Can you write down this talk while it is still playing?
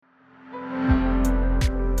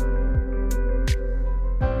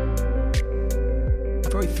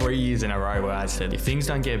probably 3 years in a row where I said, if things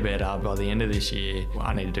don't get better by the end of this year,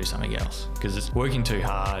 I need to do something else, because it's working too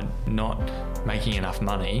hard, not making enough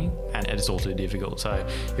money, and it's all too difficult. So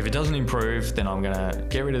if it doesn't improve, then I'm going to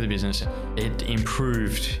get rid of the business. It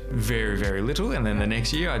improved very, very little. And then the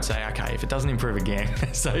next year I'd say, okay, if it doesn't improve again.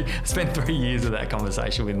 So I spent 3 years of that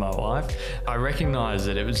conversation with my wife. I recognised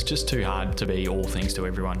that it was just too hard to be all things to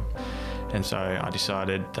everyone. And so I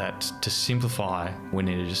decided that to simplify, we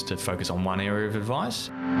needed just to focus on one area of advice.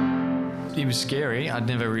 It was scary. I'd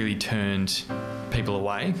never really turned people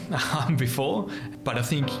away before, but I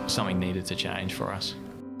think something needed to change for us.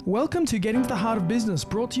 Welcome to Getting to the Heart of Business,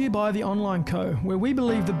 brought to you by The Online Co, where we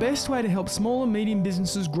believe the best way to help small and medium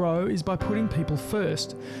businesses grow is by putting people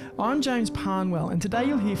first. I'm James Parnwell, and today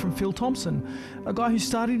you'll hear from Phil Thompson, a guy who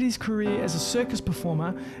started his career as a circus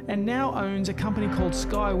performer and now owns a company called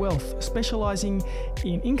Sky Wealth, specialising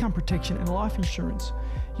in income protection and life insurance.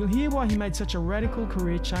 You'll hear why he made such a radical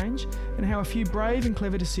career change and how a few brave and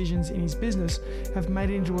clever decisions in his business have made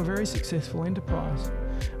it into a very successful enterprise.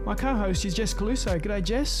 My co-host is Jess Caluso. G'day,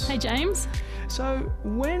 Jess. Hey, James. So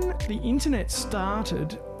when the internet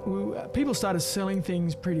started, people started selling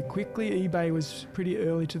things pretty quickly. eBay was pretty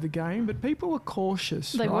early to the game, but people were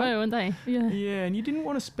cautious. They were, weren't they? Yeah. Yeah, and you didn't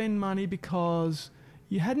want to spend money because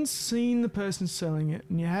you hadn't seen the person selling it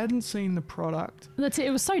and you hadn't seen the product. That's it.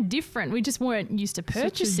 It was so different. We just weren't used to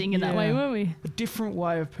purchasing in that way, were we? A different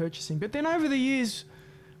way of purchasing. But then over the years,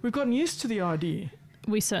 we've gotten used to the idea.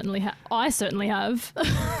 We certainly have. I certainly have.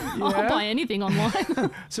 I'll buy anything online.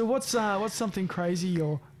 So what's something crazy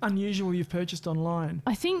or unusual you've purchased online?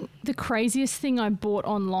 I think the craziest thing I bought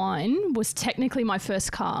online was technically my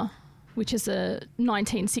first car, which is a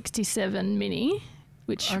 1967 Mini,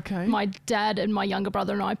 which my dad and my younger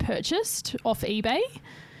brother and I purchased off eBay.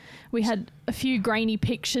 We had a few grainy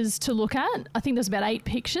pictures to look at. I think there's about 8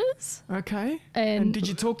 pictures. Okay. And did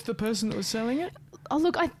you talk to the person that was selling it? Oh,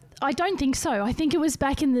 look, I don't think so. I think it was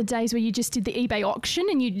back in the days where you just did the eBay auction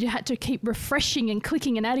and you had to keep refreshing and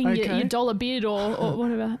clicking and adding your dollar bid or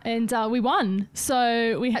whatever. And we won.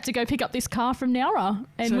 So we had to go pick up this car from Nowra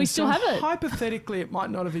and we still have it. Hypothetically, it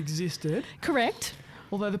might not have existed. Correct.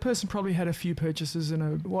 Although the person probably had a few purchases in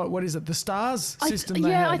what is it, the STARS system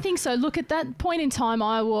they had? I think so. Look, at that point in time,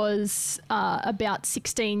 I was about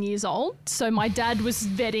 16 years old. So my dad was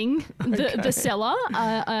vetting the seller.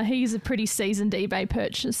 He's a pretty seasoned eBay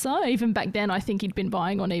purchaser. Even back then, I think he'd been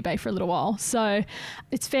buying on eBay for a little while. So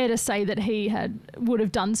it's fair to say that he would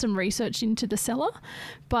have done some research into the seller.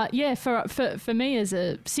 But yeah, for me as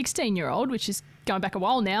a 16-year-old, which is going back a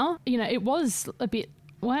while now, it was a bit,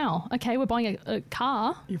 wow, okay, we're buying a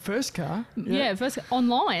car. Your first car? Yeah, first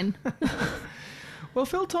online. Well,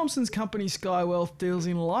 Phil Thompson's company Sky Wealth deals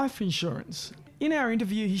in life insurance. In our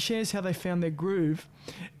interview, he shares how they found their groove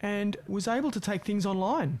and was able to take things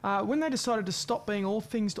online. When they decided to stop being all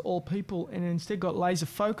things to all people and instead got laser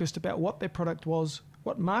focused about what their product was,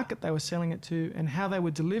 what market they were selling it to, and how they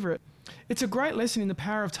would deliver it. It's a great lesson in the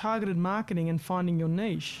power of targeted marketing and finding your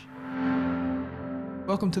niche.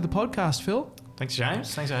 Welcome to the podcast, Phil. Thanks,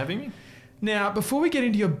 James. Thanks for having me. Now, before we get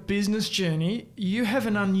into your business journey, you have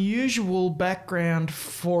an unusual background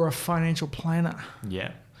for a financial planner.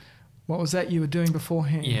 Yeah. What was that you were doing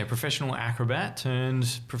beforehand? Yeah, professional acrobat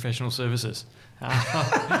turned professional services.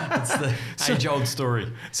 It's the age-old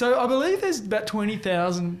story. So I believe there's about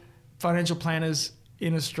 20,000 financial planners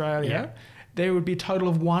in Australia. Yeah. There would be a total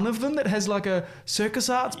of one of them that has like a circus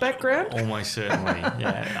arts background? Almost certainly,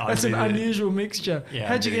 yeah. That's an unusual mixture. Yeah,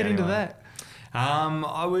 how'd you get into that?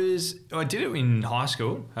 I did it in high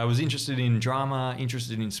school. I was interested in drama,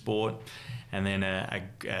 interested in sport, and then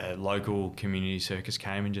a local community circus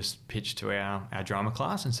came and just pitched to our drama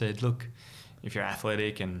class and said, look, if you're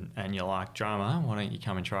athletic and you like drama, why don't you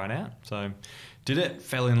come and try it out? So did it,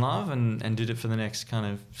 fell in love and did it for the next kind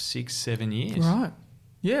of 6-7 years. Right.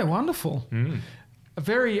 Yeah, wonderful.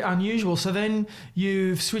 Very unusual. So then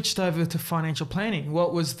you've switched over to financial planning.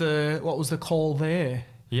 What was the call there?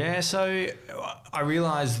 Yeah, so I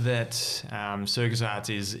realised that circus arts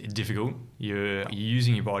is difficult. You're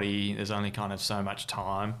using your body. There's only kind of so much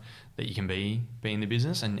time that you can be in the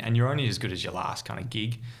business, and you're only as good as your last kind of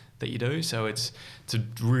gig that you do. So it's a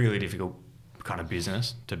really difficult kind of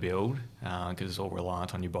business to build because it's all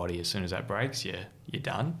reliant on your body. As soon as that breaks, you're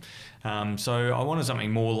done. So I wanted something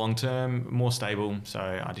more long-term, more stable. So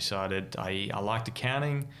I decided I liked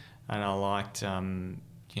accounting and I liked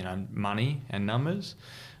money and numbers.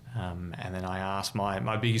 And then I asked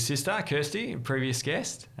my biggest sister, Kirsty, a previous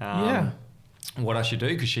guest, what I should do,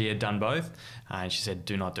 because she had done both. And she said,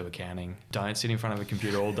 do not do accounting. Don't sit in front of a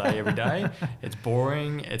computer all day, every day. It's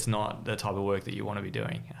boring. It's not the type of work that you want to be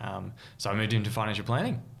doing. So I moved into financial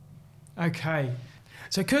planning. Okay.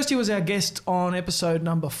 So Kirsty was our guest on episode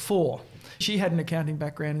number 4. She had an accounting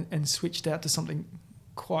background and switched out to something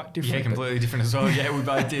quite different. Yeah, completely different as well. Yeah, we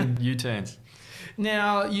both did U-turns.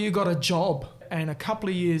 Now, you got a job, and a couple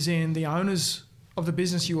of years in, the owners of the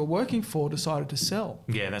business you were working for decided to sell.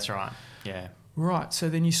 Yeah, that's right. Yeah. Right, so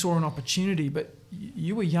then you saw an opportunity, but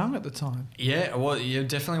you were young at the time. Yeah, well, you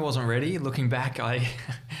definitely wasn't ready. Looking back,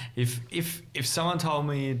 if someone told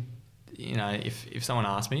me, if someone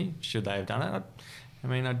asked me, should they have done it?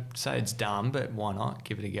 I'd say it's dumb, but why not?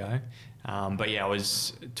 Give it a go. But yeah, I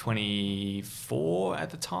was 24 at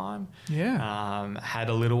the time. Yeah. Had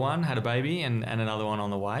a little one, had a baby, and another one on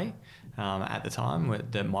the way. At the time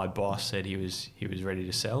that my boss said he was ready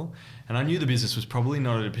to sell, and I knew the business was probably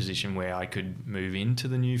not at a position where I could move into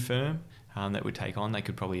the new firm that would take on. They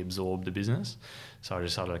could probably absorb the business, so I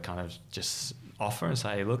decided to kind of just offer and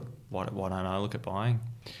say, look, why don't I look at buying?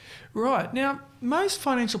 Right. Now, most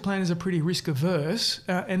financial planners are pretty risk averse,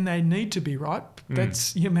 and they need to be, right?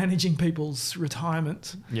 That's you're managing people's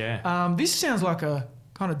retirement. Yeah. This sounds like a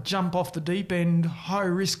kind of jump off the deep end, high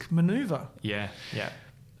risk maneuver. Yeah.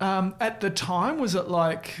 At the time, was it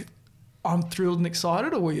like, I'm thrilled and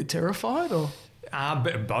excited, or were you terrified? Or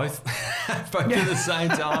both at the same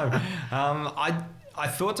time. I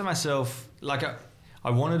thought to myself, like, I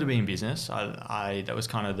wanted to be in business. That was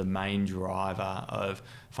kind of the main driver of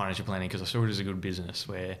financial planning, because I saw it as a good business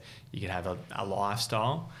where you could have a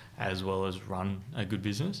lifestyle as well as run a good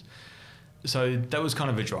business. So that was kind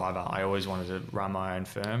of a driver. I always wanted to run my own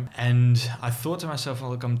firm. And I thought to myself,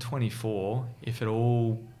 look, I'm 24. If it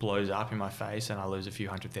all blows up in my face and I lose a few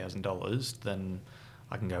 $100,000, then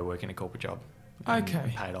I can go work in a corporate job.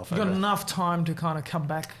 Okay. Pay it off. You've got enough time to kind of come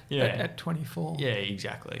back Yeah. at 24. Yeah,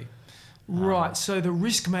 exactly. Right. So the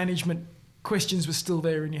risk management questions were still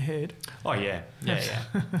there in your head. Oh, yeah.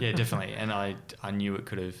 Yeah, definitely. And I knew it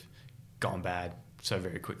could have gone bad so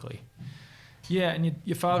very quickly. Yeah, and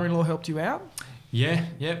your father-in-law helped you out? Yeah.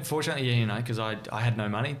 Fortunately, because I had no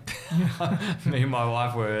money. Me and my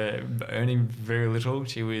wife were earning very little.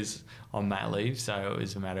 She was on mat leave, so it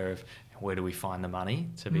was a matter of where do we find the money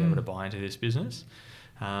to be able to buy into this business.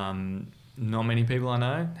 Not many people I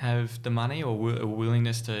know have the money or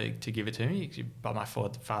willingness to give it to me. But my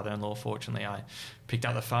father-in-law, fortunately, I picked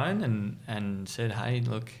up the phone and said, hey,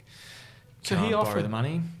 look, so can he I borrow offered the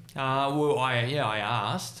money? I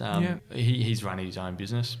asked. He's run his own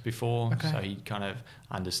business before, so he kind of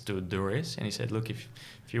understood the risk. And he said, look, if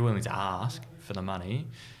you're willing to ask for the money,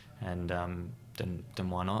 and then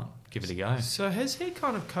why not? Give it a go. So has he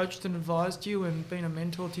kind of coached and advised you and been a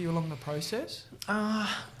mentor to you along the process? A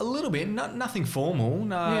little bit, nothing formal.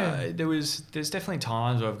 No, Yeah. there's definitely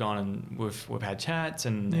times where I've gone and we've had chats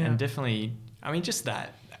and definitely, just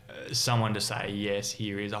that someone to say, yes,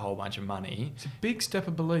 here is a whole bunch of money. It's a big step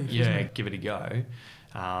of belief, Yeah, isn't it? give it a go.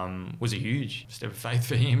 Was a huge step of faith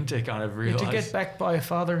for him to kind of realise. To get backed by a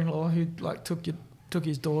father-in-law who took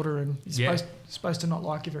his daughter and is supposed to not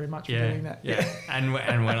like you very much for doing that. Yeah. And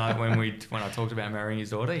when I talked about marrying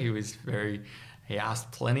his daughter, he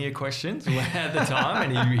asked plenty of questions at the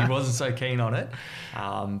time, and he wasn't so keen on it.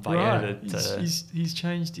 He's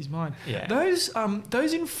changed his mind. Yeah.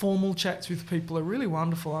 Those informal chats with people are really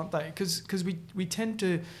wonderful, aren't they? Because we tend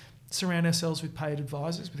to surround ourselves with paid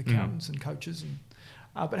advisors, with accountants and coaches,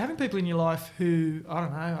 but having people in your life who, I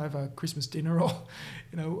don't know, over Christmas dinner or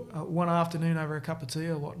one afternoon over a cup of tea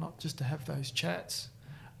or whatnot, just to have those chats,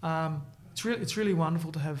 it's really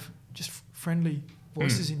wonderful to have just friendly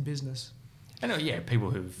voices in business. And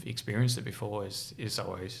people who've experienced it before is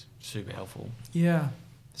always super helpful. Yeah.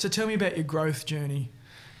 So tell me about your growth journey.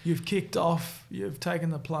 You've kicked off. You've taken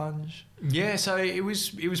the plunge. Yeah, so it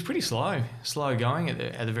was pretty slow going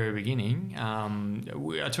at the very beginning.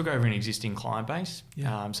 I took over an existing client base.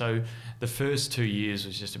 Yeah. So the first 2 years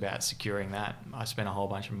was just about securing that. I spent a whole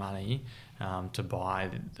bunch of money to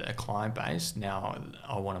buy a client base. Now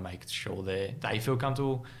I want to make sure they feel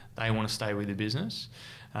comfortable. They want to stay with the business.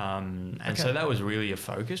 So that was really a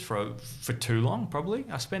focus for too long, probably.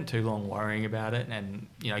 I spent too long worrying about it and,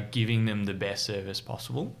 giving them the best service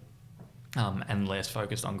possible, and less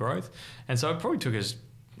focused on growth. And so it probably took us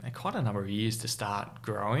quite a number of years to start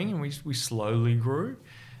growing, and we slowly grew.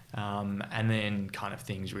 And then kind of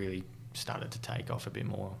things really started to take off a bit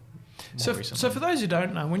more recently. So for those who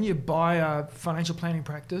don't know, when you buy a financial planning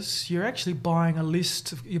practice, you're actually buying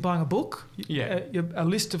you're buying a book, a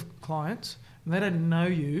list of clients. And they don't know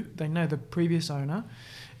you, they know the previous owner,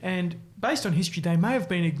 And based on history, they may have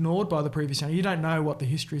been ignored by the previous owner. You don't know what the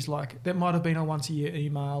history is like. That might have been a once-a-year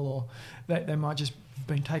email, or they might just have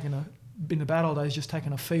been in the bad old days, just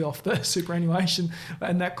taken a fee off the superannuation,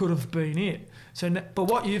 and that could have been it. But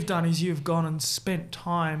what you've done is you've gone and spent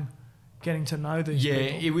time getting to know these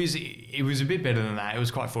people. It was a bit better than that. It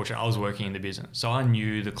was quite fortunate. I was working in the business, so I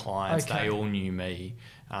knew the clients. Okay. They all knew me.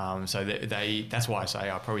 So that's why I say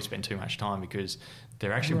I probably spent too much time, because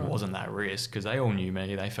there actually wasn't that risk, because they all knew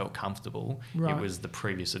me. They felt comfortable. Right. It was the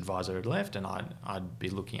previous advisor had left, and I'd be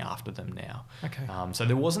looking after them now. Okay. So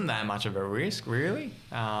there wasn't that much of a risk, really,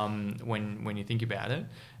 when you think about it.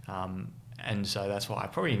 And so that's why I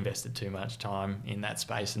probably invested too much time in that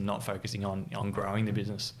space and not focusing on growing the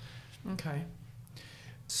business. Okay.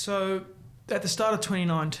 So at the start of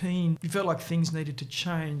 2019, you felt like things needed to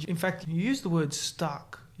change. In fact, you used the word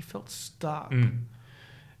stuck. You felt stuck.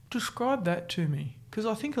 Describe that to me, because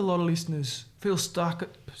I think a lot of listeners feel stuck at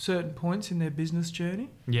certain points in their business journey.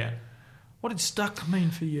 Yeah. What did stuck mean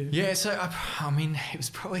for you? Yeah, so I mean, it was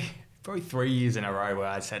probably 3 years in a row where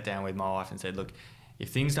I sat down with my wife and said, look, if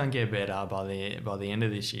things don't get better by the end of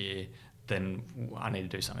this year, then I need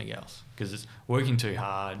to do something else, because it's working too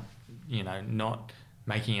hard, not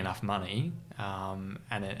making enough money,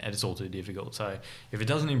 and it's all too difficult. So if it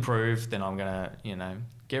doesn't improve, then I'm going to,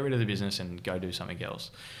 get rid of the business and go do something else.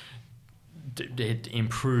 It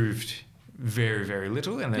improved very, very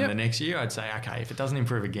little. And then the next year I'd say, okay, if it doesn't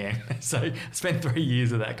improve again. So I spent 3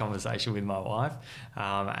 years of that conversation with my wife.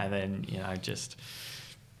 And then,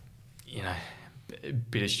 a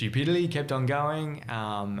bit of stupidity kept on going.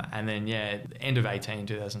 And then, end of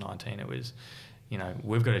 2019, it was,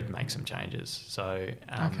 we've got to make some changes. So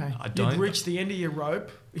You'd reached the end of your rope.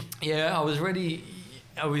 Yeah, I was ready.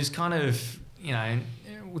 I was kind of, I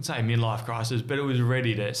would say midlife crisis, but it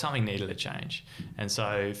was something needed to change. And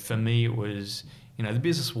so for me, it was, the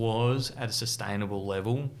business was at a sustainable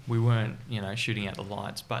level. We weren't, shooting at the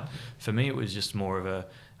lights. But for me, it was just more of a,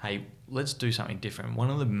 hey, let's do something different. One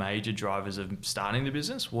of the major drivers of starting the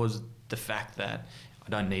business was the fact that I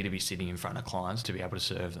don't need to be sitting in front of clients to be able to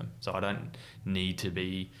serve them. So I don't need to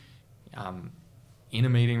be in a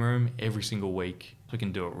meeting room every single week. We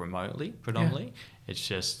can do it remotely, predominantly. Yeah. It's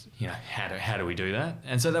just, how do we do that?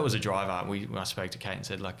 And so that was a driver. I spoke to Kate and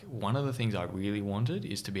said, one of the things I really wanted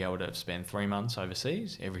is to be able to spend 3 months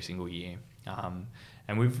overseas every single year.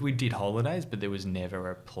 And we did holidays, but there was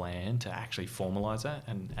never a plan to actually formalise that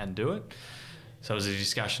and do it. So it was a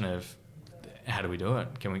discussion of, how do we do it?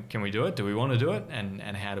 Can we do it? Do we want to do it?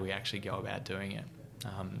 And how do we actually go about doing it?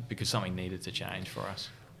 Because something needed to change for us.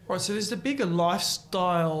 Right, so there's a bigger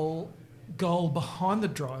lifestyle goal behind the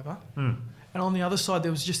driver. And on the other side,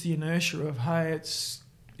 there was just the inertia of, hey, it's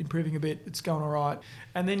improving a bit, it's going all right.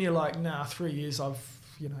 And then you're like, 3 years,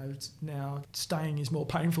 it's now staying is more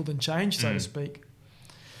painful than change, so to speak.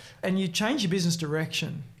 And you change your business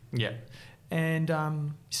direction. Yeah. And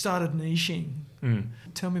started niching.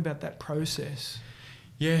 Tell me about that process.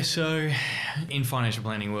 Yeah, so in financial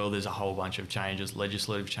planning world, there's a whole bunch of changes,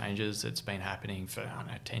 legislative changes that's been happening for,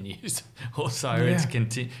 10 years or so. Yeah.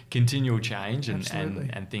 It's continual change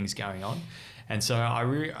and things going on. And so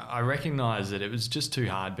I recognised that it was just too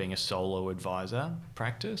hard being a solo advisor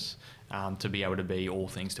practice to be able to be all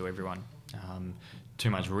things to everyone.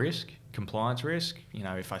 Too much risk, compliance risk.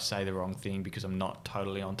 If I say the wrong thing because I'm not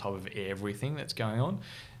totally on top of everything that's going on,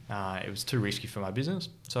 it was too risky for my business.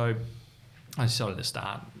 So I decided to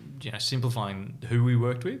start, simplifying who we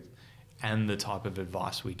worked with and the type of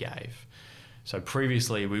advice we gave. So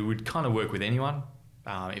previously we would kind of work with anyone.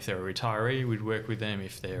 If they're a retiree, we'd work with them.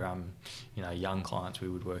 If they're, young clients, we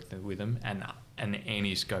would work with them and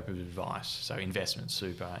any scope of advice. So investment,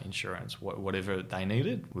 super, insurance, whatever they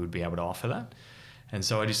needed, we would be able to offer that. And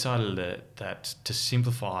so I decided that to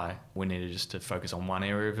simplify, we needed just to focus on one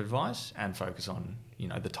area of advice and focus on,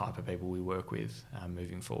 the type of people we work with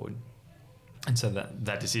moving forward. And so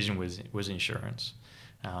that decision was insurance.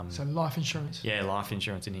 So life insurance? Yeah, life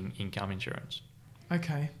insurance and income insurance.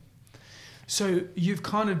 Okay. So you've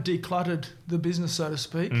kind of decluttered the business, so to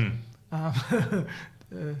speak.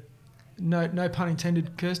 No pun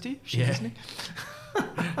intended, Kirsty. She's listening.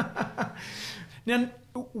 Now,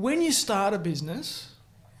 when you start a business,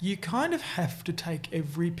 you kind of have to take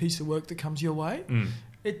every piece of work that comes your way.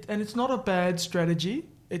 And it's not a bad strategy.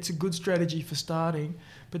 It's a good strategy for starting.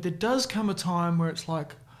 But there does come a time where it's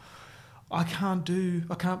like, I can't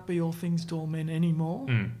be all things to all men anymore.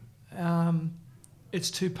 It's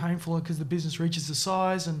too painful because the business reaches the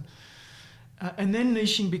size and then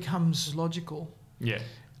niching becomes logical. Yeah.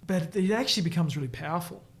 But it actually becomes really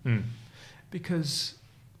powerful because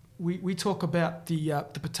we talk about the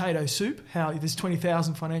potato soup, how there's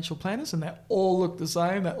 20,000 financial planners and they all look the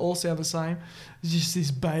same, they all sound the same. There's just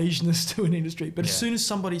this beigeness to an industry. But as soon as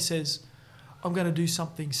somebody says, I'm going to do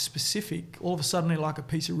something specific, all of a sudden they're like a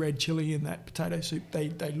piece of red chili in that potato soup. They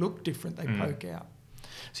look different, they poke out.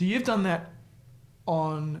 So you've done that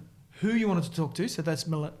on who you wanted to talk to, so that's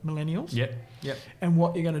millennials. Yep. And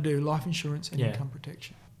what you're going to do, life insurance and income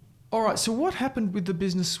protection. All right, so what happened with the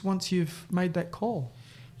business once you've made that call?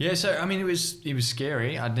 Yeah, so I mean, it was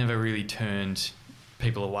scary. I'd never really turned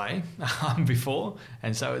people away before,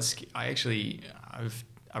 and so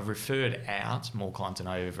I've referred out more clients than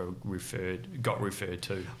I ever got referred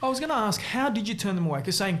to. I was going to ask, how did you turn them away?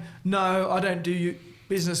 Because saying, no, I don't do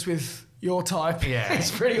business with your type, it's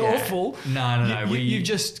pretty awful. No. You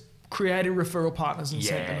just created referral partners and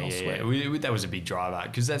sent them elsewhere. Yeah. That was a big driver,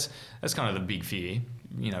 because that's kind of the big fear.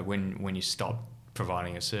 You know, when you stop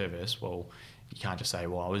providing a service, well, you can't just say,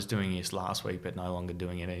 well, I was doing this last week but no longer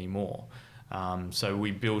doing it anymore. So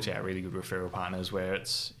we built out really good referral partners where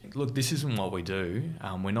it's, look, this isn't what we do.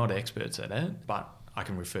 We're not experts at it, but I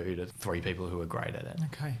can refer you to 3 people who are great at it.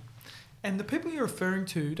 Okay. And the people you're referring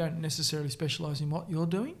to don't necessarily specialise in what you're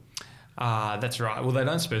doing? That's right. Well, they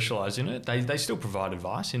don't specialise in it. They still provide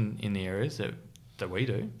advice in the areas that we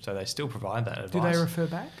do. So they still provide that advice. Do they refer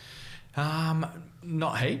back?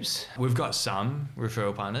 Not heaps. We've got some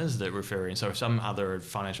referral partners that refer in. So some other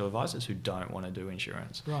financial advisors who don't want to do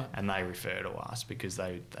insurance. Right. And they refer to us because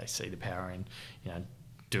they see the power in,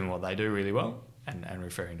 doing what they do really well and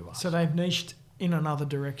referring to us. So they've niched in another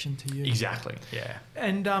direction to you. Exactly, yeah.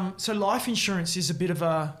 And so life insurance is a bit of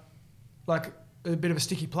a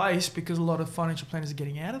sticky place because a lot of financial planners are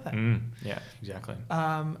getting out of that. Yeah, exactly.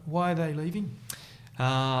 Why are they leaving?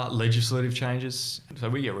 Legislative changes. So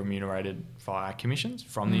we get remunerated via commissions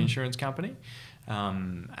from the insurance company,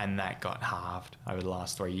 and that got halved over the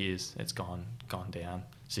last 3 years. It's gone down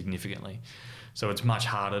significantly. So it's much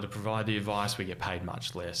harder to provide the advice. We get paid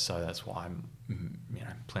much less. So that's why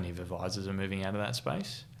plenty of advisors are moving out of that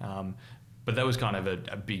space. But that was kind of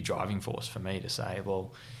a big driving force for me to say,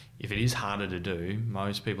 well, if it is harder to do,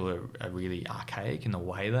 most people are really archaic in the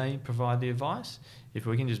way they provide the advice. If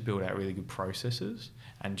we can just build out really good processes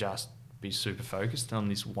and just be super focused on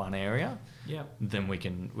this one area, then we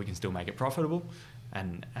can still make it profitable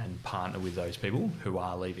and partner with those people who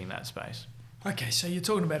are leaving that space. Okay, so you're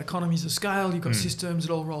talking about economies of scale, you've got systems,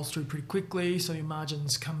 it all rolls through pretty quickly, so your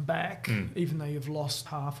margins come back, even though you've lost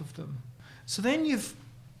half of them. So then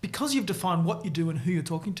because you've defined what you do and who you're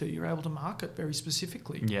talking to, you're able to market very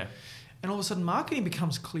specifically. Yeah. And all of a sudden marketing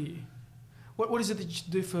becomes clear. What is it that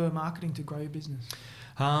you do for marketing to grow your business?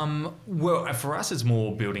 Well, for us, it's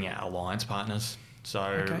more building out alliance partners. So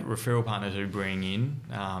referral partners who bring in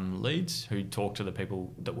leads, who talk to the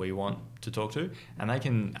people that we want to talk to, and they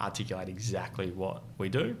can articulate exactly what we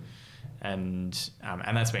do. And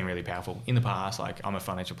that's been really powerful. In the past, like, I'm a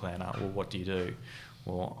financial planner. Well, what do you do?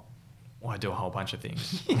 Well, I do a whole bunch of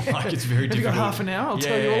things. Like, it's very difficult. Have you got half an hour? I'll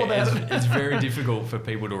tell you all about it. It's very difficult for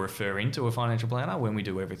people to refer into a financial planner when we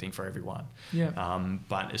do everything for everyone. Yeah.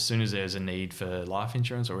 But as soon as there's a need for life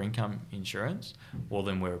insurance or income insurance, well,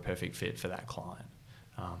 then we're a perfect fit for that client.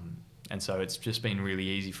 And so it's just been really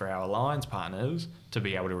easy for our alliance partners to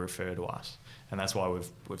be able to refer to us. And that's why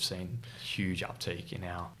we've seen huge uptake in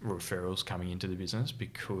our referrals coming into the business,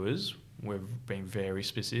 because we've been very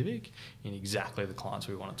specific in exactly the clients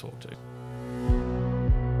we want to talk to.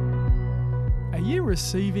 Are you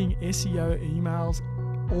receiving SEO emails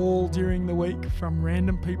all during the week from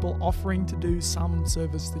random people offering to do some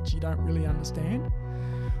service that you don't really understand?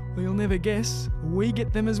 Well, you'll never guess, we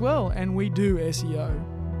get them as well, and we do SEO.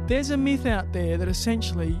 There's a myth out there that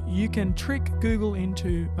essentially you can trick Google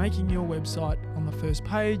into making your website on the first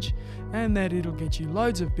page and that it'll get you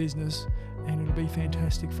loads of business and it'll be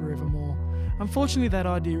fantastic forevermore. Unfortunately, that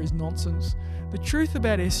idea is nonsense. The truth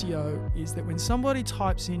about SEO is that when somebody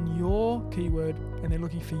types in your keyword and they're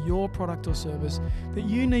looking for your product or service, that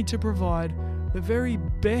you need to provide the very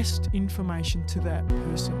best information to that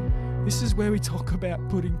person. This is where we talk about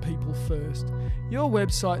putting people first. Your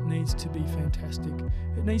website needs to be fantastic.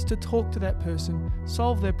 It needs to talk to that person,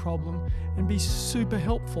 solve their problem, and be super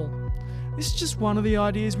helpful. This is just one of the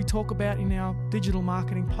ideas we talk about in our digital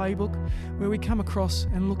marketing playbook, where we come across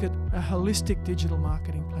and look at a holistic digital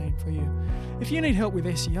marketing plan for you. If you need help with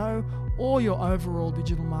SEO or your overall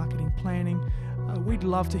digital marketing planning, we'd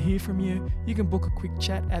love to hear from you. You can book a quick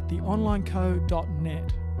chat at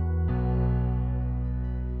theonlineco.net.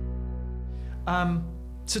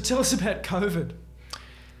 So tell us about COVID.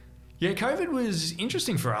 Yeah, COVID was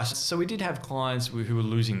interesting for us. So we did have clients who were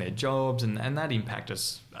losing their jobs, and that impacted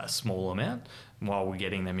us a small amount while we're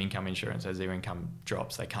getting them income insurance. As their income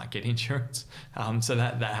drops, they can't get insurance. So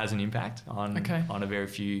that has an impact on a very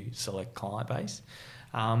few select client base.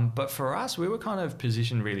 But for us, we were kind of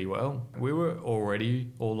positioned really well. We were already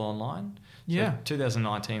all online. Yeah. So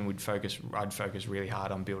 2019, I'd focus really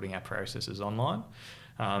hard on building our processes online.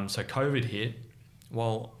 So COVID hit.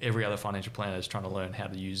 While every other financial planner is trying to learn how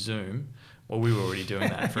to use Zoom, well, we were already doing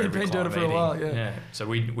that for every client meeting. For a while, yeah. So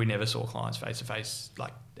we never saw clients face to face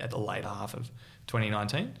like at the later half of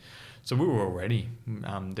 2019. So we were already.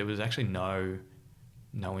 There was actually no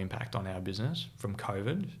impact on our business from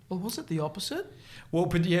COVID. Well, was it the opposite? Well,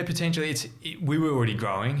 yeah, potentially. We were already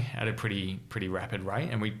growing at a pretty rapid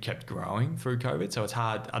rate, and we kept growing through COVID. So it's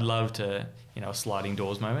hard. I'd love to, a sliding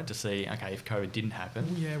doors moment to see, okay, if COVID didn't happen,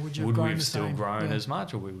 would we have still grown as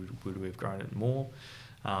much, or would we have grown it more?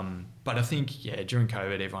 But I think, during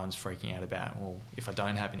COVID, everyone's freaking out about, well, if I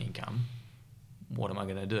don't have an income, what am I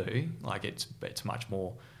going to do? Like it's much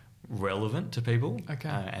more relevant to people,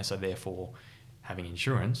 and so therefore, having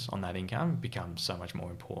insurance on that income becomes so much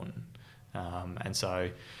more important. And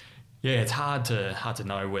so, it's hard to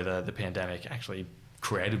know whether the pandemic actually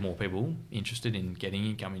created more people interested in getting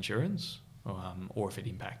income insurance, or if it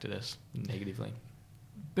impacted us negatively.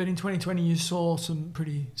 But in 2020, you saw some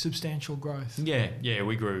pretty substantial growth. Yeah,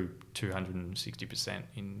 we grew 260%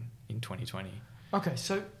 in 2020. Okay,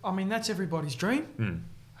 so, that's everybody's dream.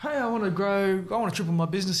 Hey, I want to triple my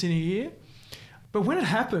business in a year. But when it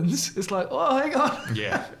happens, it's like, oh, hang on.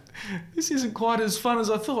 Yeah. This isn't quite as fun as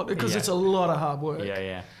I thought, because it's a lot of hard work.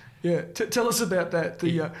 Yeah. Tell us about that.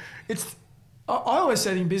 I always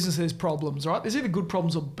say in business there's problems, right? There's either good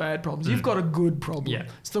problems or bad problems. You've got a good problem. Yeah.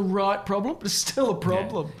 It's the right problem, but it's still a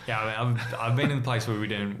problem. Yeah, I've been in a place where we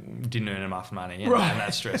didn't earn enough money, and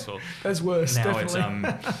that's stressful. That's worse, now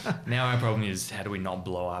definitely. Now our problem is, how do we not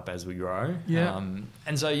blow up as we grow? Yeah.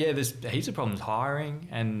 And so, there's heaps of problems hiring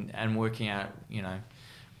and working out,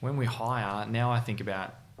 when we hire, now I think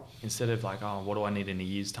about, instead of like, oh, what do I need in a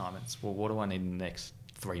year's time? It's, well, what do I need in the next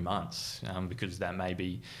 3 months? Because that may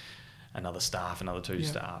be another two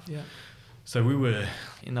staff. Yeah. So we were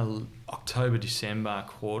in the October-December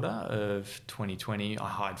quarter of 2020, I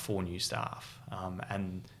hired 4 new staff.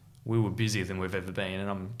 And we were busier than we've ever been, and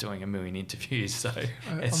I'm doing 1 million interviews. So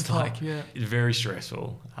it's it's very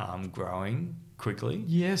stressful, growing quickly.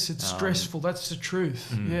 Yes, it's stressful. That's the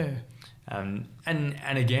truth. Yeah. And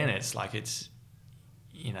again, it's like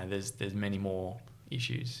there's many more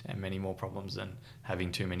issues and many more problems than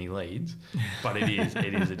having too many leads, but it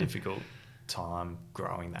is a difficult time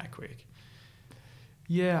growing that quick.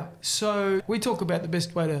 Yeah. So we talk about the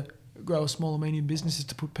best way to grow a small or medium business is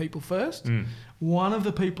to put people first. One of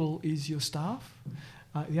the people is your staff.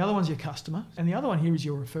 The other one's your customer, and the other one here is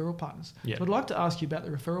your referral partners. Yep. So I'd like to ask you about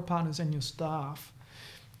the referral partners and your staff.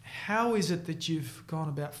 How is it that you've gone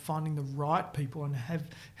about finding the right people, and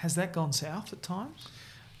has that gone south at times?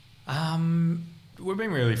 We've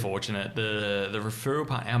been really fortunate. The referral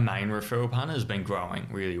partner, our main referral partner, has been growing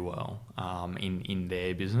really well in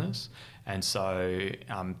their business, and so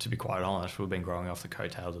to be quite honest, we've been growing off the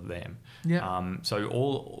coattails of them. Yeah.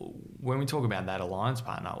 So when we talk about that alliance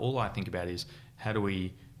partner, all I think about is how do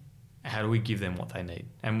we give them what they need,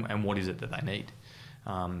 and what is it that they need,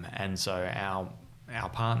 and so our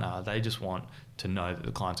partner, they just want to know that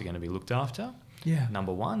the clients are going to be looked after. Yeah.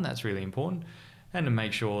 Number one, that's really important. And to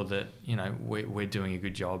make sure that, we're doing a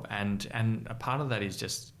good job. And a part of that is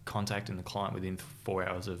just contacting the client within 4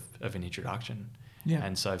 hours of an introduction. Yeah.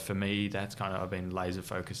 And so for me, that's I've been laser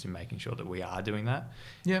focused in making sure that we are doing that.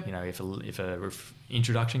 Yeah. If a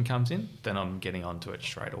introduction comes in, then I'm getting onto it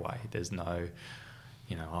straight away. There's no,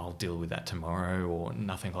 I'll deal with that tomorrow or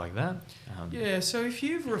nothing like that. So if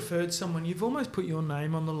you've referred someone, you've almost put your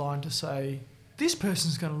name on the line to say, this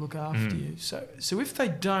person's going to look after you. So if they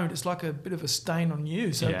don't, it's like a bit of a stain on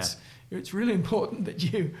you. So it's really important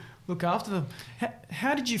that you look after them.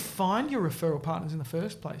 How did you find your referral partners in the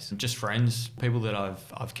first place? Just friends, people that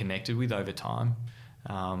I've connected with over time.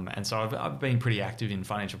 And so I've been pretty active in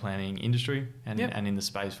financial planning industry and in the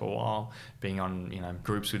space for a while, being on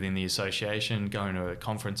groups within the association, going to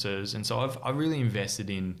conferences. And so I've really invested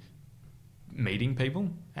in meeting people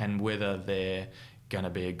and whether they're going to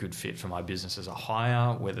be a good fit for my business as a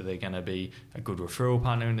hire, whether they're going to be a good referral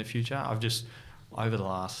partner in the future. I've just, over the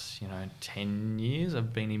last 10 years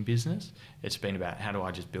I've been in business, it's been about how do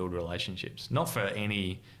I just build relationships, not for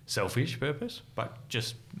any selfish purpose, but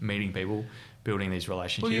just meeting people, building these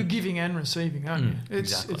relationships. Well, you're giving and receiving, aren't you?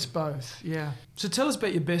 Exactly. It's both, yeah. So tell us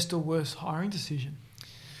about your best or worst hiring decision.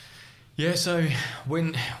 Yeah, so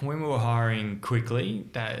when we were hiring quickly,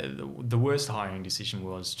 the worst hiring decision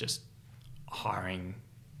was just hiring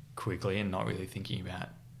quickly and not really thinking about,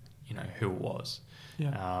 who it was.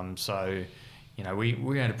 Yeah. So,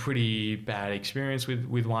 we had a pretty bad experience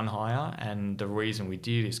with one hire, and the reason we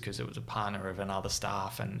did is because it was a partner of another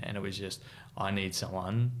staff, and it was just, I need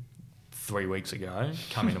someone 3 weeks ago,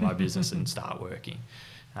 come into my business and start working.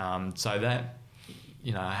 So that,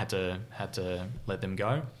 I had to let them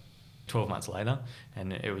go 12 months later,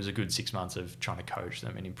 and it was a good 6 months of trying to coach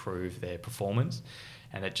them and improve their performance,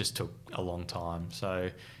 and it just took a long time. So,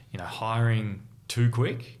 hiring too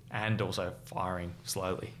quick and also firing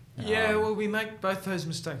slowly. Yeah, well, we make both those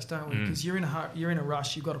mistakes, don't we? Because you're in a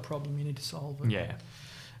rush, you've got a problem, you need to solve it. Yeah.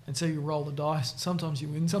 And so you roll the dice. Sometimes you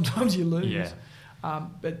win, sometimes you lose. Yeah.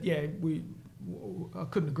 But yeah, I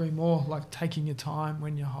couldn't agree more. Like, taking your time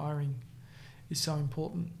when you're hiring is so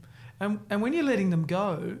important. And when you're letting them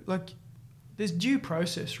go, like, there's due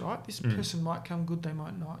process, right? This person might come good, they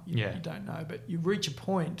might not. You don't know. But you reach a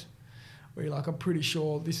point where you're like, I'm pretty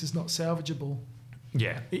sure this is not salvageable.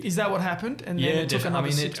 Yeah. Is that what happened? And then it took another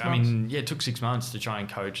 6 months? It took 6 months to try and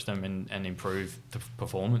coach them and improve the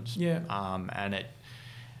performance. Yeah. And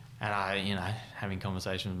I, having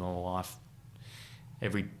conversations with my wife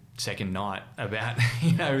every second night about,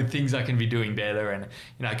 things I can be doing better, and,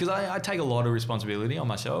 because I take a lot of responsibility on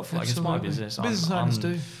myself. Absolutely. Like, it's my business. Business owners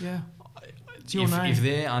do, yeah. It's your name. If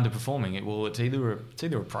they're underperforming, it's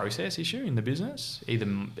either a process issue in the business, either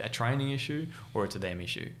a training issue, or it's a them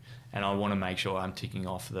issue. And I want to make sure I'm ticking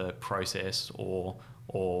off the process or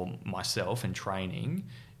myself and training.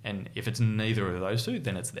 And if it's neither of those two,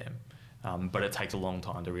 then it's them. But it takes a long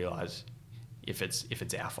time to realise if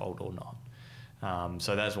it's our fault or not.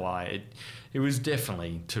 So that's why it was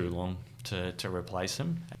definitely too long to replace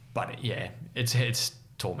them. But yeah, it's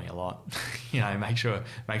taught me a lot. Make sure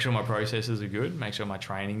my processes are good, make sure my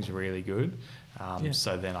training's really good,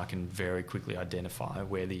 so then I can very quickly identify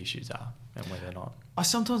where the issues are and where they're not. I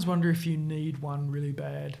sometimes wonder if you need one really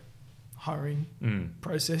bad hiring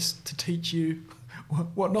process to teach you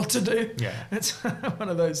what not to do. Yeah. It's one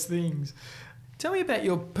of those things. Tell me about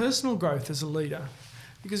your personal growth as a leader,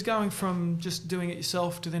 because going from just doing it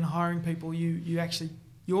yourself to then hiring people, you actually,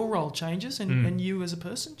 your role changes and you as a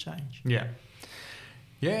person change. Yeah.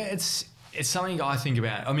 Yeah, it's something I think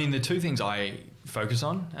about. I mean, the two things I focus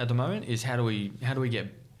on at the moment is how do we get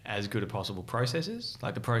as good as possible processes.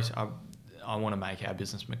 Like I want to make our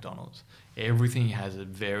business McDonald's. Everything has a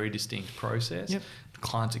very distinct process. Yep. The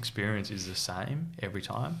client's experience is the same every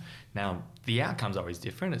time. Now, the outcome's always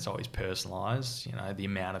different. It's always personalised. The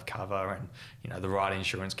amount of cover and the right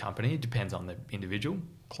insurance company, it depends on the individual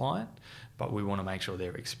client. But we want to make sure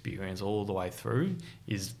their experience all the way through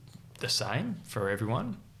is the same for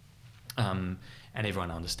everyone, and everyone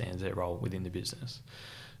understands their role within the business.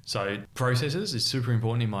 So processes is super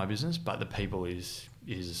important in my business, but the people is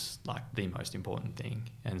like the most important thing.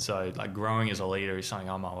 And so, like, growing as a leader is something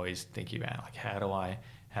I'm always thinking about. Like, how do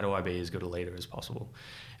I be as good a leader as possible?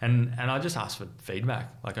 And I just ask for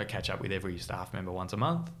feedback. Like, I catch up with every staff member once a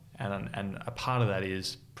month, and a part of that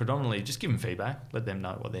is predominantly just give them feedback, let them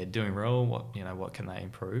know what they're doing well, what can they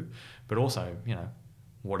improve, but also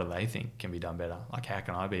what do they think can be done better? Like, how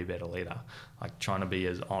can I be a better leader? Like, trying to be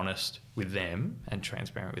as honest with them and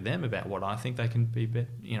transparent with them about what I think they can be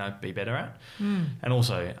better at. And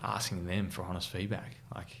also asking them for honest feedback.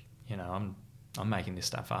 Like, I'm making this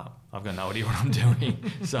stuff up. I've got no idea what I'm doing.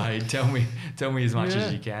 So tell me as much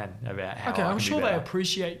as you can about how I can I'm sure be better. they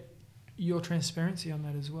appreciate your transparency on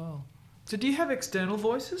that as well. So do you have external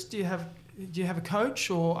voices? Do you have a coach,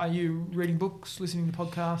 or are you reading books, listening to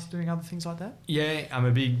podcasts, doing other things like that? Yeah, I'm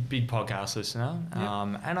a big podcast listener.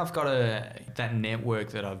 Yep. And I've got that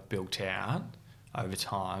network that I've built out over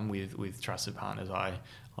time with trusted partners.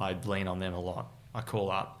 I lean on them a lot. I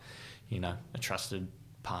call up, a trusted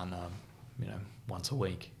partner, once a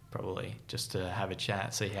week probably, just to have a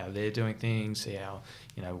chat, see how they're doing things, see how,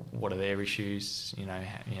 what are their issues,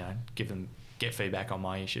 get feedback on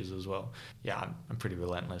my issues as well. Yeah, I'm pretty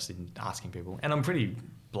relentless in asking people, and I'm pretty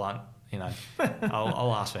blunt.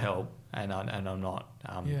 I'll ask for help, and I'm not.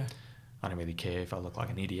 I don't really care if I look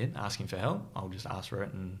like an idiot asking for help. I'll just ask for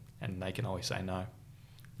it, and they can always say no.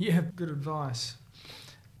 Yeah, good advice.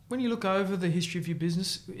 When you look over the history of your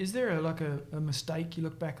business, is there a mistake you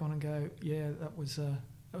look back on and go, yeah, that was a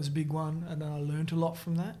big one, and I learned a lot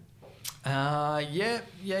from that?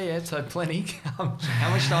 Yeah. So plenty. How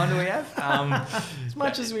much time do we have? As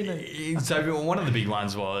much as we need. So one of the big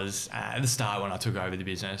ones was at the start when I took over the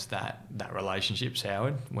business, that relationship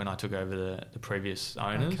soured when I took over the previous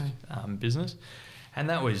owner's business, and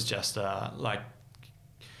that was just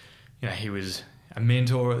he was a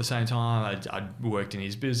mentor at the same time. I'd worked in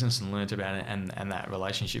his business and learnt about it, and that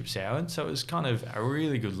relationship soured. So it was kind of a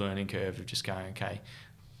really good learning curve of just going, okay,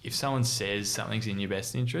 if someone says something's in your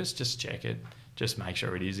best interest, just check it. Just make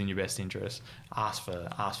sure it is in your best interest. Ask for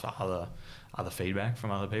other feedback from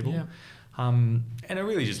other people. Yeah. And I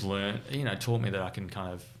really just learned, taught me that I can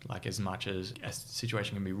kind of, like, as much as a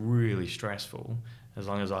situation can be really stressful, as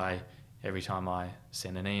long as every time I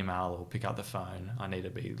send an email or pick up the phone, I need to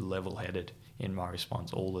be level-headed in my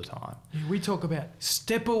response all the time. Yeah, we talk about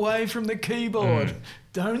step away from the keyboard.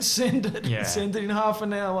 Don't send it. Yeah. Send it in half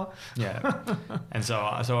an hour. Yeah. And so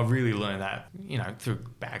I've really learned that, through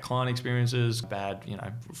bad client experiences, bad,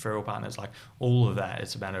 referral partners, like all of that.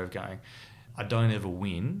 It's a matter of going, I don't ever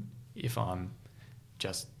win if I'm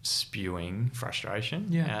just spewing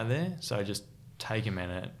frustration out there. So just take a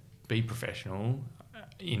minute, be professional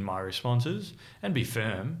in my responses, and be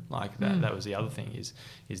firm. Like that was the other thing,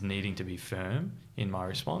 is needing to be firm in my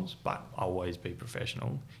response, but always be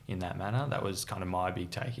professional in that manner. That was kind of my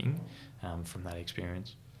big taking from that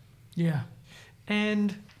experience. Yeah.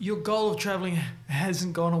 And your goal of travelling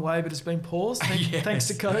hasn't gone away, but it's been paused thanks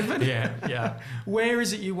to COVID. Yeah. Where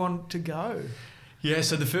is it you want to go? Yeah,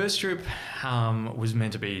 so the first trip was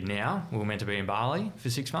meant to be now. We were meant to be in Bali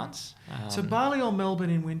for 6 months. So Bali or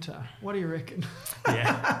Melbourne in winter? What do you reckon?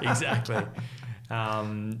 Yeah, exactly.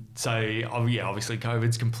 Obviously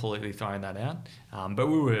COVID's completely thrown that out. But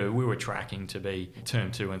we were tracking to be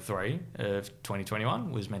term 2 and 3 of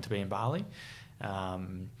 2021 was meant to be in Bali.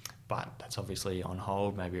 But that's obviously on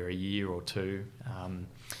hold, maybe a year or two.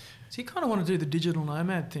 So you kind of want to do the digital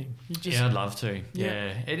nomad thing? I'd love to.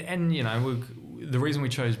 Yeah. The reason we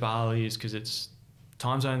chose Bali is because it's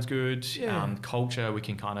time zone's good. Yeah. Culture, we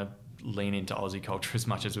can kind of lean into Aussie culture as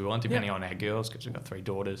much as we want, depending on our girls, because we've got 3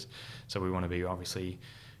 daughters. So we want to be obviously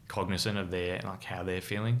cognizant of how they're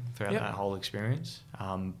feeling throughout that whole experience.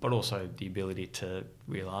 But also the ability to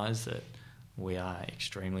realise that we are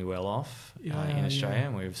extremely well off in Australia,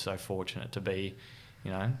 and we're so fortunate to be,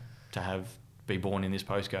 be born in this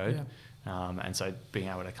postcode. And so being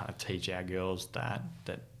able to kind of teach our girls that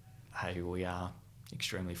hey, we are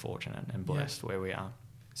extremely fortunate and blessed where we are.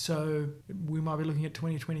 So we might be looking at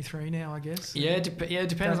 2023 now, I guess. It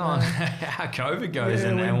depends on how COVID goes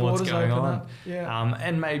and what's going on.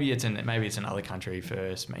 And maybe it's another country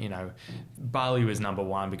first. Bali was number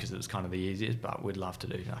 1 because it was kind of the easiest, but we'd love to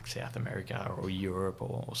do like South America or Europe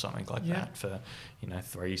or something like that for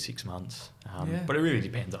 3-6 months. But it really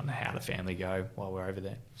depends on how the family go while we're over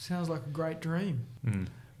there. Sounds like a great dream.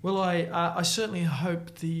 Well, I certainly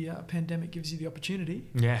hope the pandemic gives you the opportunity.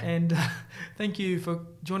 Yeah. And thank you for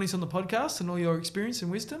joining us on the podcast and all your experience and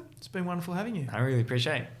wisdom. It's been wonderful having you. I really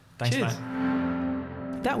appreciate it. Thanks, Cheers.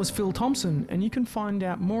 mate. That was Phil Thompson, and you can find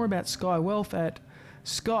out more about Sky Wealth at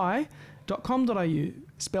sky.com.au,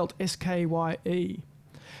 spelt SKYE.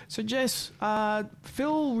 So, Jess,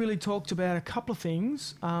 Phil really talked about a couple of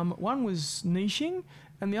things. One was niching,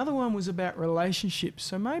 and the other one was about relationships.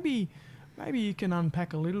 So maybe you can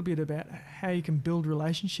unpack a little bit about how you can build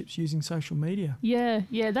relationships using social media. Yeah,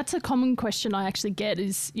 that's a common question I actually get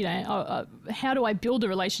is, how do I build a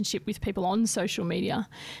relationship with people on social media?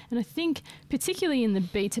 And I think particularly in the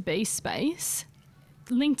B2B space,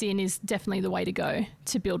 LinkedIn is definitely the way to go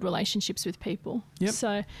to build relationships with people. Yep.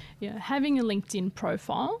 So having a LinkedIn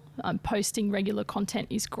profile, posting regular content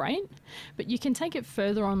is great, but you can take it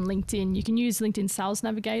further on LinkedIn. You can use LinkedIn Sales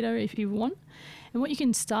Navigator if you want. And what you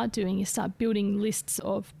can start doing is start building lists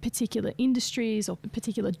of particular industries or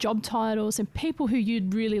particular job titles and people who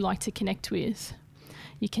you'd really like to connect with.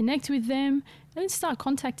 You connect with them and then start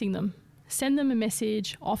contacting them. Send them a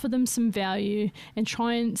message, offer them some value, and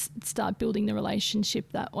try and start building the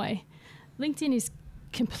relationship that way. LinkedIn is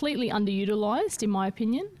completely underutilized, in my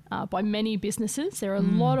opinion, by many businesses. There are a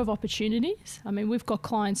lot of opportunities. I mean, we've got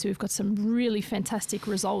clients who have got some really fantastic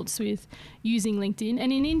results with using LinkedIn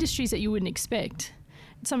and in industries that you wouldn't expect.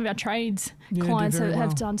 Some of our trades clients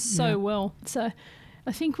have done so well. So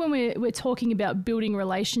I think when we're talking about building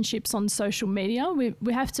relationships on social media,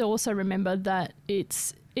 we have to also remember that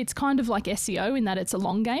it's kind of like SEO in that it's a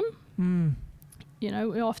long game.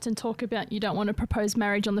 We often talk about you don't want to propose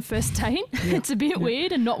marriage on the first date. It's a bit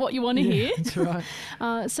weird and not what you want to hear. That's right.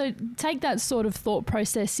 So take that sort of thought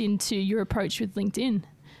process into your approach with LinkedIn.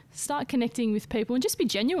 Start connecting with people and just be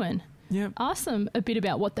genuine. Yep. Ask them a bit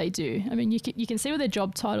about what they do. I mean, you can see what their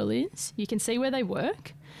job title is. You can see where they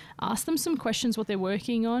work. Ask them some questions, what they're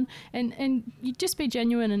working on, and you just be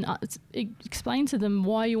genuine and explain to them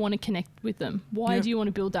why you want to connect with them. Why do you want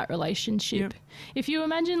to build that relationship? If you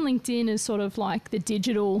imagine LinkedIn as sort of like the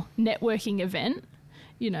digital networking event,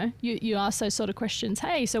 you ask those sort of questions.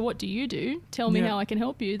 Hey, so what do you do? Tell me how I can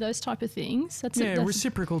help you. Those type of things. That's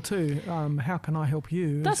reciprocal too. How can I help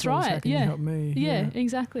you? That's right. How can you help me? Yeah,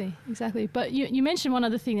 exactly. But you mentioned one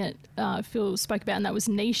other thing that Phil spoke about, and that was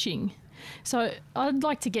niching. So I'd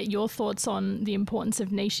like to get your thoughts on the importance of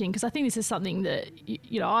niching, because I think this is something that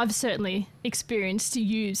I've certainly experienced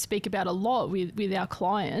you speak about a lot with our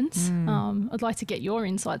clients. I'd like to get your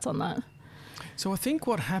insights on that. So I think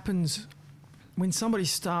what happens when somebody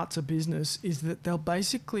starts a business is that they'll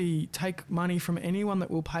basically take money from anyone that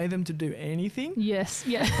will pay them to do anything. Yes,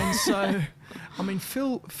 yeah. And so, I mean,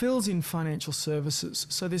 Phil's in financial services,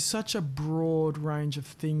 so there's such a broad range of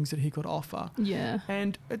things that he could offer. Yeah.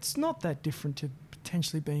 And it's not that different to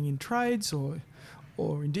potentially being in trades or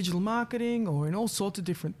in digital marketing or in all sorts of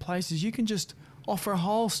different places. You can just offer a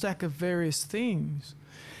whole stack of various things.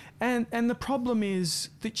 And the problem is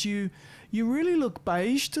that you really look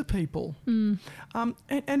beige to people. And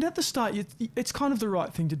at the start, it's kind of the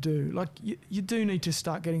right thing to do. Like, you do need to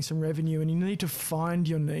start getting some revenue, and you need to find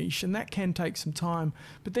your niche, and that can take some time.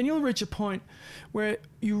 But then you'll reach a point where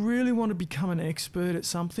you really want to become an expert at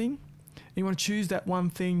something. You want to choose that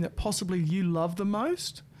one thing that possibly you love the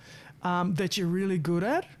most, that you're really good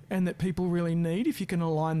at, and that people really need, if you can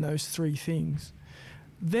align those three things.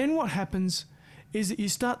 Then what happens is that you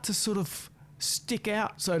start to sort of stick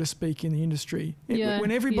out, so to speak, in the industry.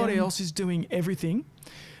 When everybody else is doing everything,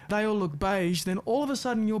 they all look beige, then all of a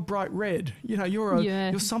sudden you're bright red.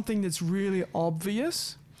 You're something that's really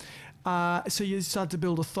obvious. So you start to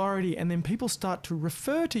build authority, and then people start to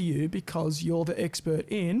refer to you because you're the expert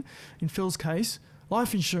in Phil's case,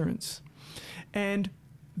 life insurance. And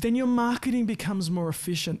then your marketing becomes more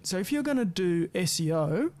efficient. So if you're going to do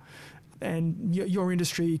SEO, and your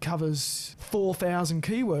industry covers 4,000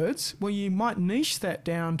 keywords, well, you might niche that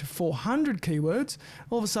down to 400 keywords.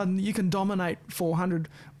 All of a sudden, you can dominate 400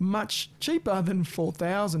 much cheaper than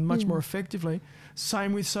 4,000, much more effectively.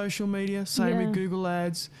 Same with social media, same with Google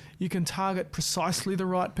Ads. You can target precisely the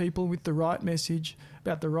right people with the right message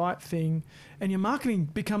about the right thing, and your marketing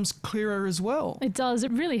becomes clearer as well. It does.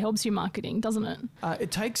 It really helps your marketing, doesn't it?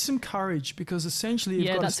 It takes some courage, because essentially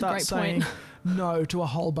you've got to start saying no to a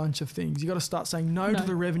whole bunch of things. You've got to start saying no to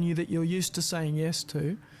the revenue that you're used to saying yes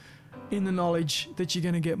to, in the knowledge that you're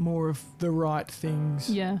going to get more of the right things.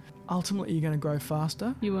 Yeah. Ultimately, you're going to grow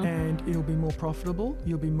faster. You will. And it'll be more profitable.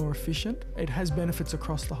 You'll be more efficient. It has benefits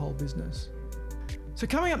across the whole business. So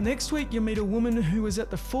coming up next week, you'll meet a woman who was at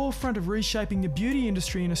the forefront of reshaping the beauty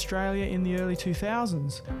industry in Australia in the early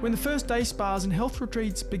 2000s, when the first day spas and health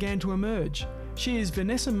retreats began to emerge. She is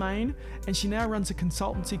Vanessa Main, and she now runs a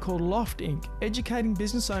consultancy called Loft Inc., educating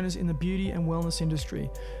business owners in the beauty and wellness industry.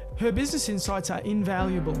 Her business insights are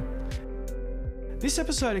invaluable. This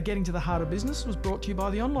episode of Getting to the Heart of Business was brought to you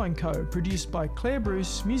by The Online Co, produced by Claire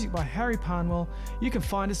Bruce, music by Harry Parnwell. You can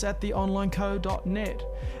find us at theonlineco.net.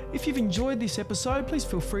 If you've enjoyed this episode, please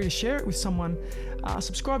feel free to share it with someone.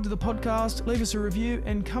 Subscribe to the podcast, leave us a review,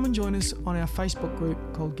 and come and join us on our Facebook group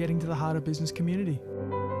called Getting to the Heart of Business Community.